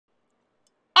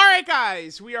Alright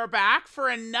guys, we are back for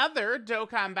another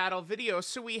Dokkan Battle video.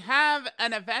 So we have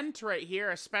an event right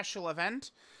here, a special event.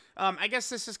 I guess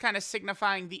this is kind of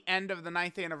signifying the end of the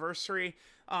 9th anniversary.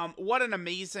 What an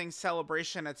amazing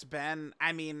celebration it's been.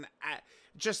 I mean,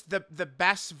 just the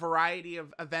best variety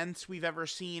of events we've ever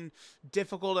seen.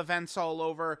 Difficult events all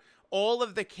over. All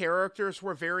of the characters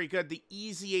were very good. The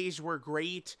EZAs were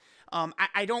great.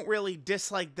 I don't really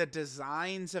dislike the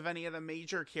designs of any of the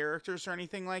major characters or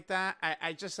anything like that.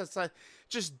 It's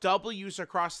just W's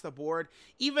across the board.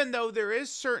 Even though there is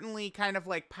certainly kind of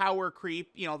like power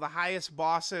creep, you know, the highest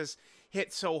bosses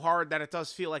hit so hard that it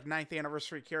does feel like 9th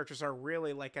anniversary characters are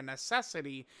really like a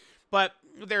necessity. But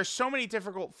there's so many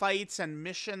difficult fights and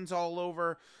missions all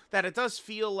over that it does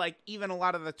feel like even a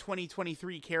lot of the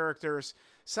 2023 characters,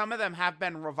 some of them have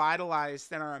been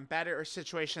revitalized and are in better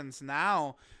situations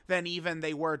now than even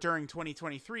they were during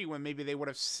 2023 when maybe they would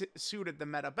have suited the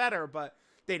meta better, but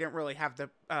they didn't really have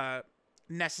the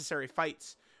necessary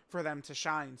fights for them to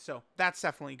shine. So that's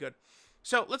definitely good.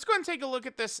 So let's go and take a look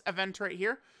at this event right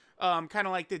here. Kind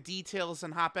of like the details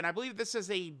and hop in. I believe this is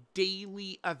a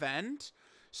daily event.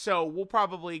 So we'll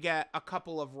probably get a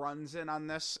couple of runs in on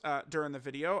this during the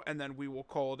video, and then we will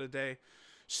call it a day.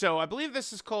 So I believe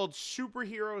this is called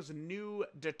Superhero's New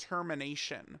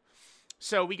Determination.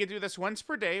 So we could do this once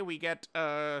per day. We get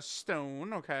a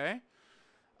stone, okay.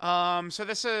 So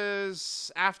this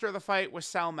is after the fight with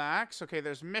Salmax. Okay,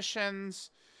 there's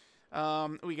missions.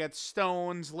 We get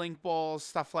stones, link balls,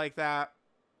 stuff like that.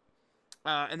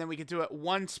 And then we could do it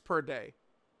once per day.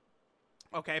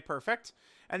 Okay, perfect.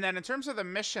 And then in terms of the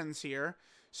missions here,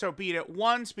 so beat it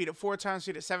once, beat it 4 times,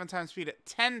 beat it 7 times, beat it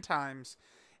 10 times.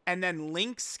 And then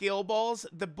link skill balls.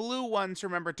 The blue ones,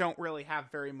 remember, don't really have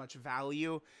very much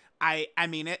value. I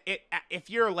mean, if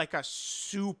you're like a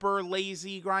super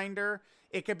lazy grinder,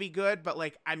 it could be good. But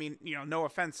like, I mean, you know, no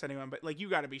offense to anyone, but like you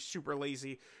got to be super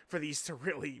lazy for these to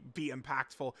really be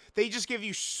impactful. They just give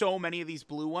you so many of these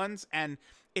blue ones, and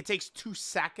it takes 2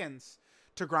 seconds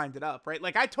to grind it up, right?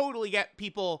 Like I totally get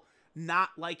people not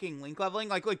liking link leveling.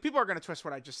 Like people are going to twist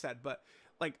what I just said, but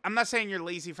like, I'm not saying you're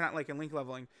lazy for not liking link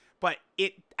leveling, but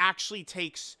it actually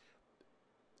takes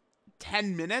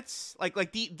 10 minutes.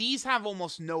 Like these have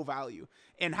almost no value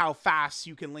in how fast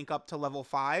you can link up to level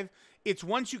 5. It's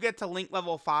once you get to link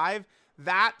level 5,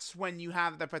 that's when you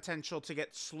have the potential to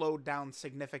get slowed down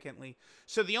significantly.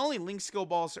 So the only link skill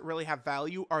balls that really have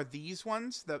value are these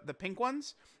ones, the pink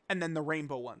ones, and then the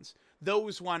rainbow ones.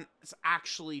 Those ones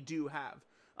actually do have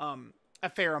a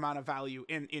fair amount of value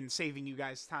in saving you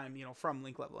guys time, you know, from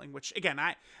link leveling, which again,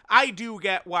 I do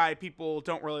get why people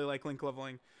don't really like link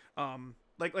leveling.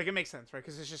 Like it makes sense, right?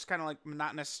 Because it's just kind of like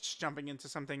monotonous, just jumping into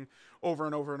something over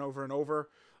and over and over and over.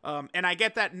 And I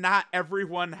get that not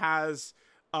everyone has,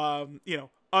 you know,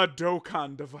 a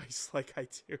Dokkan device like I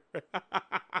do.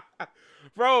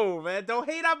 Bro, man, don't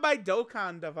hate on my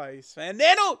Dokkan device, man.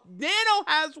 Nano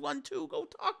has one too. Go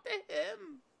talk to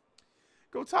him.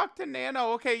 Go talk to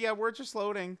Nano. Okay, yeah, we're just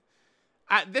loading.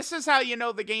 This is how you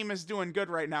know the game is doing good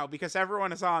right now, because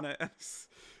everyone is on it.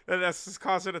 And that's just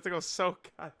causing it to go so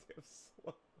goddamn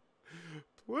slow.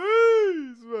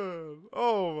 Please, man.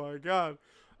 Oh my god.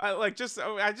 We're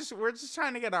just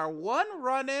trying to get our one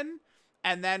run in,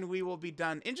 and then we will be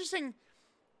done. Interesting.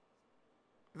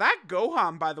 That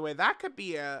Gohan, by the way, that could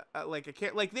be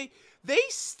they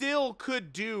still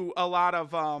could do a lot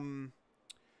of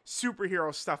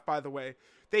superhero stuff, by the way.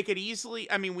 They could easily,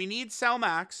 I mean, we need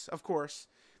Salmax, of course.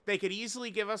 They could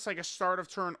easily give us like a start of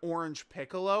turn orange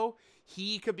Piccolo.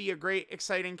 He could be a great,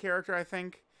 exciting character, I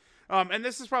think. And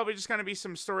this is probably just going to be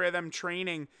some story of them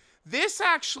training. This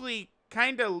actually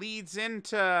kind of leads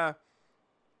into,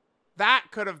 that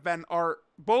could have been art.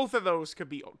 Both of those could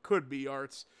be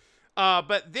arts.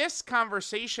 But this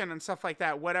conversation and stuff like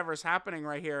that, whatever's happening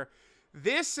right here,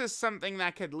 this is something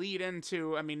that could lead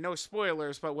into, I mean, no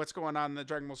spoilers, but what's going on in the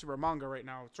Dragon Ball Super manga right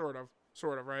now, sort of,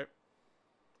 right?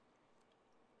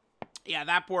 Yeah,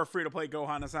 that poor free-to-play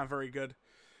Gohan is not very good.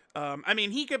 I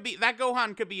mean, that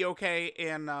Gohan could be okay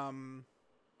in,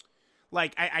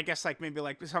 like, I guess, like, maybe,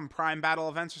 like, some Prime Battle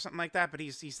events or something like that, but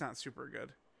he's not super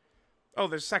good. Oh,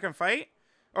 there's a second fight?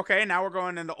 Okay, now we're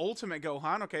going into Ultimate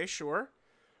Gohan. Okay, sure.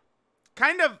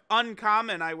 Kind of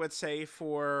uncommon, I would say,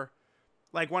 for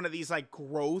like one of these like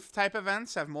growth type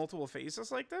events have multiple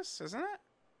phases like this, isn't it?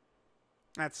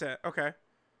 That's it. Okay.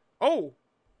 Oh.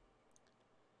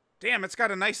 Damn, it's got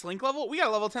a nice link level. We got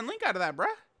a level 10 link out of that, bruh.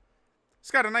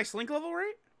 It's got a nice link level,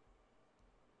 right?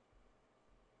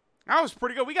 That was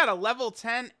pretty good. We got a level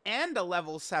 10 and a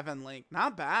level 7 link.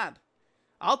 Not bad.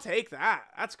 I'll take that.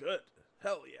 That's good.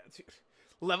 Hell yeah, dude.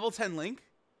 Level 10 link.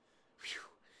 Whew.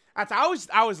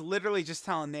 I was literally just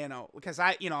telling Nano, because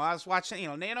I was watching,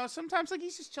 Nano, sometimes, like,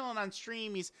 he's just chilling on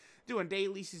stream, he's doing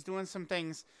dailies, he's doing some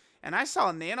things, and I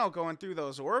saw Nano going through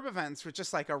those orb events with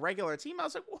just, like, a regular team. I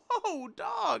was like, whoa,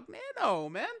 dog, Nano,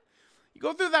 man. You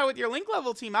go through that with your link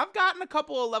level team. I've gotten a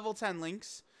couple of level 10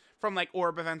 links from, like,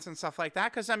 orb events and stuff like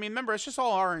that, because, I mean, remember, it's just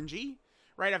all RNG,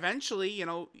 right? Eventually,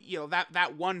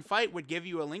 that one fight would give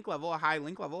you a link level, a high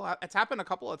link level. It's happened a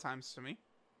couple of times to me.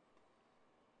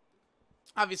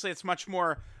 Obviously, it's much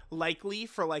more likely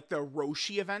for, like, the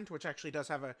Roshi event, which actually does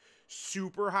have a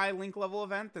super high link level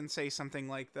event, than, say, something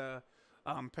like the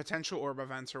potential orb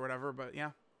events or whatever, but yeah.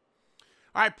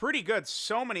 All right, pretty good.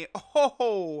 So many.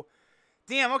 Oh,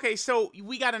 damn. Okay, so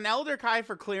we got an Elder Kai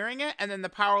for clearing it, and then the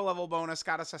power level bonus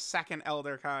got us a second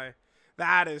Elder Kai.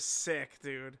 That is sick,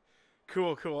 dude.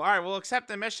 Cool, cool. All right, we'll accept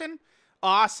the mission.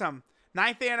 Awesome.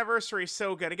 9th anniversary,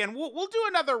 so good. Again, we'll do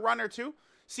another run or two.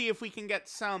 See if we can get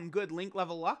some good link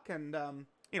level luck, and, then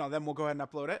we'll go ahead and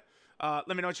upload it. Let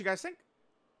me know what you guys think.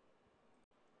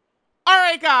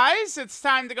 Alright, guys, it's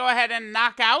time to go ahead and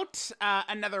knock out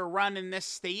another run in this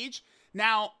stage.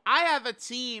 Now, I have a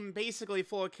team basically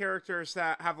full of characters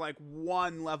that have, like,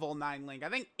 one level 9 link. I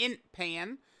think Int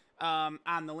Pan,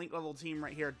 on the link level team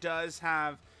right here, does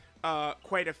have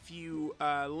quite a few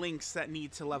links that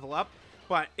need to level up,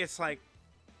 but it's like,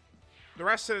 the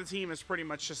rest of the team is pretty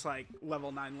much just, like,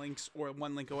 level 9 links or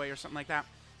 1 link away or something like that.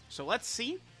 So let's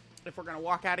see if we're going to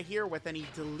walk out of here with any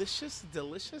delicious,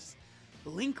 delicious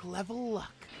link level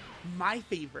luck. My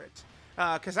favorite.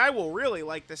 Because I will really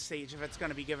like this stage if it's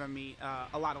going to be giving me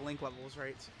a lot of link levels,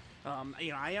 right?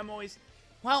 I am always...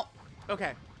 Well,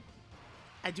 okay.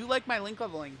 I do like my link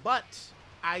leveling, but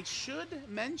I should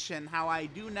mention how I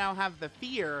do now have the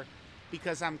fear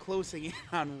because I'm closing in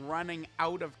on running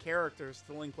out of characters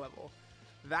to link level.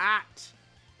 That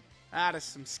is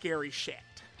some scary shit.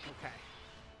 Okay.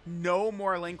 No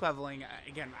more link leveling.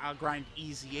 Again, I'll grind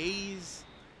easy A's.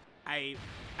 I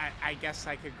guess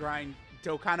I could grind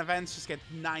Dokkan events, just get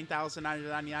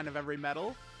 9,999 of every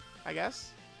medal, I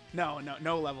guess. No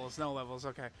levels, no levels.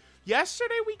 Okay.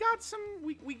 Yesterday we got some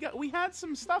we had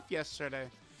some stuff yesterday.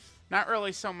 Not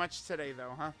really so much today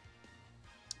though, huh?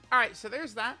 All right, so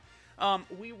there's that.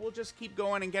 We will just keep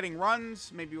going and getting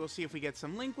runs. Maybe we'll see if we get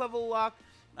some link level luck.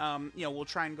 We'll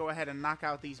try and go ahead and knock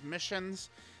out these missions.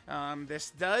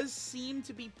 This does seem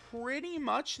to be pretty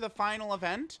much the final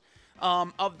event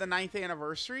of the 9th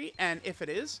anniversary, and if it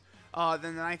is,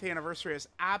 then the 9th anniversary is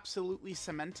absolutely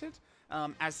cemented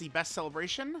as the best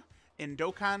celebration in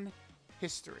Dokkan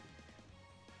history.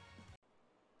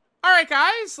 Alright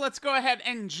guys, let's go ahead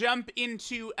and jump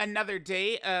into another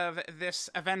day of this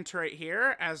event right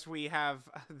here, as we have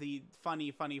the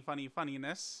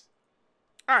funniness.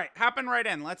 Alright, hopping right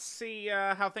in. Let's see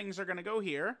how things are gonna go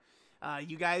here.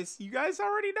 You guys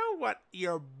already know what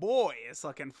your boy is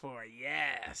looking for.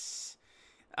 Yes.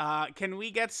 Can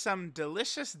we get some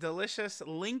delicious, delicious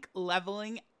link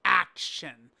leveling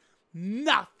action?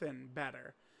 Nothing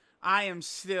better. I am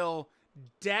still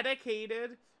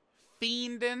dedicated,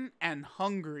 fiending, and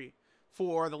hungry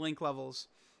for the link levels.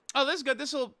 Oh, this is good.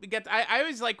 This will get... I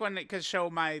always like when it could show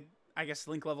my, I guess,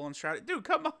 link level and strategy. Dude,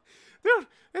 come on. Dude,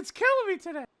 it's killing me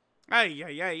today.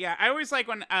 Yeah. I always like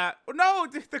when... no,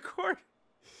 the cord.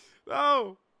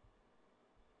 No.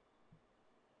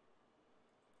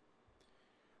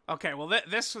 Okay, well,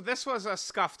 this was a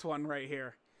scuffed one right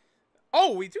here.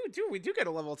 Oh, we do get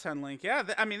a level 10 link. Yeah,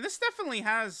 I mean, this definitely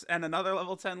has another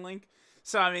level 10 link.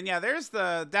 So, I mean, yeah, there's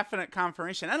the definite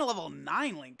confirmation. And a level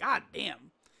 9 link. God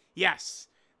damn. Yes,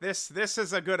 this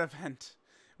is a good event.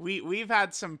 We've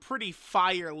had some pretty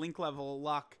fire link level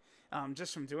luck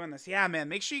just from doing this. Yeah, man,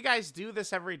 make sure you guys do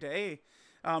this every day.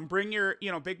 Bring your,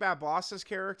 big bad bosses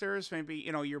characters, maybe,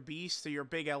 your beasts or your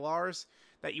big LRs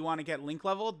that you want to get link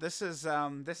leveled. This is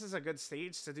a good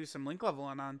stage to do some link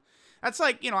leveling on. That's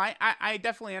like, I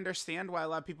definitely understand why a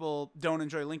lot of people don't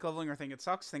enjoy link leveling or think it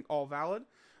sucks. Think all valid.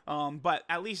 But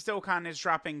at least Dokkan is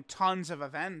dropping tons of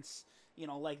events,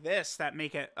 like this that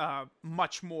make it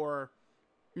much more,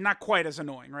 not quite as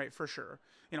annoying, right? For sure.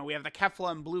 We have the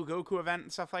Kefla and Blue Goku event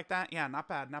and stuff like that. Yeah, not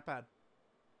bad, not bad.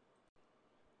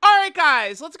 Alright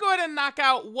guys, let's go ahead and knock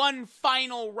out one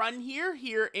final run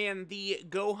here in the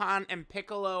Gohan and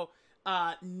Piccolo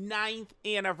 9th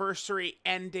anniversary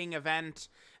ending event.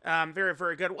 Very,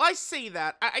 very good. Well, I say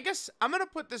that. I guess I'm going to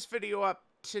put this video up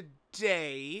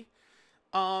today.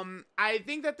 I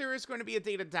think that there is going to be a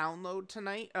data download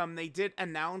tonight. They did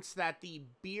announce that the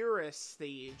Beerus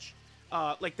stage,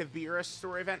 like the Beerus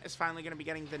story event, is finally going to be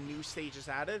getting the new stages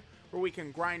added, where we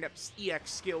can grind up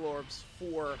EX skill orbs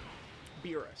for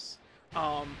Beerus.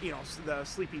 The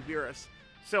Sleepy Beerus.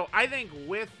 So I think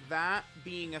with that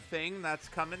being a thing that's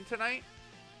coming tonight,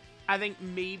 I think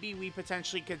maybe we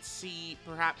potentially could see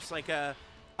perhaps like a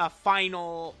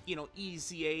final, you know,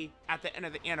 EZA at the end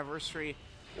of the anniversary,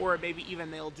 or maybe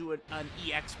even they'll do an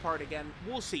EX part again.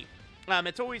 We'll see.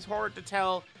 It's always hard to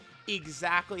tell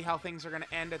exactly how things are going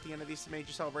to end at the end of these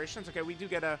major celebrations. Okay, we do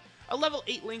get a level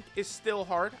 8 Link is still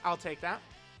hard. I'll take that.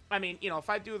 I mean, you know, if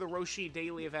I do the Roshi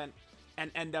daily event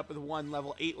and end up with one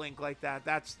level 8 Link like that,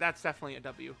 that's definitely a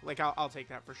W. Like, I'll take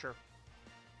that for sure.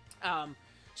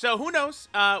 So who knows?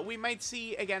 We might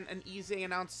see, again, an EZA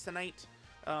announced tonight.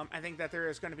 I think that there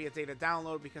is going to be a data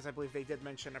download because I believe they did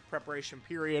mention a preparation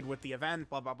period with the event,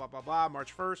 blah, blah, blah, blah, blah,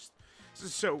 March 1st.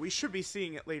 So we should be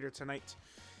seeing it later tonight.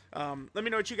 Let me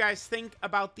know what you guys think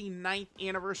about the 9th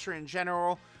anniversary in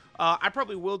general. I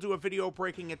probably will do a video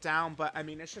breaking it down, but I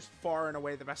mean, it's just far and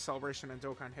away the best celebration in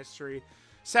Dokkan history.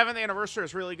 7th anniversary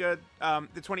is really good. The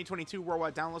 2022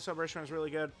 Worldwide Download Celebration was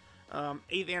really good.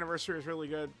 8th anniversary is really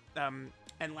good.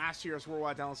 And last year's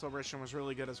Worldwide Download Celebration was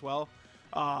really good as well.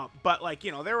 But, like,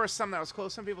 you know, there were some that was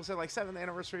close. Some people said, like, 7th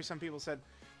anniversary. Some people said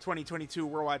 2022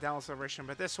 Worldwide Download Celebration.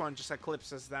 But this one just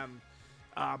eclipses them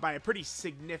by a pretty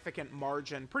significant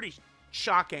margin. Pretty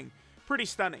shocking. Pretty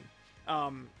stunning.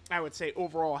 I would say,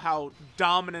 overall, how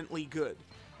dominantly good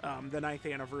the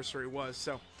 9th anniversary was.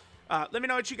 So, let me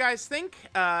know what you guys think.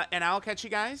 And I'll catch you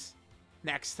guys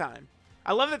next time.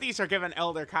 I love that these are given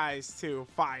Elder Kais, too.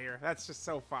 Fire. That's just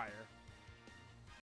so fire.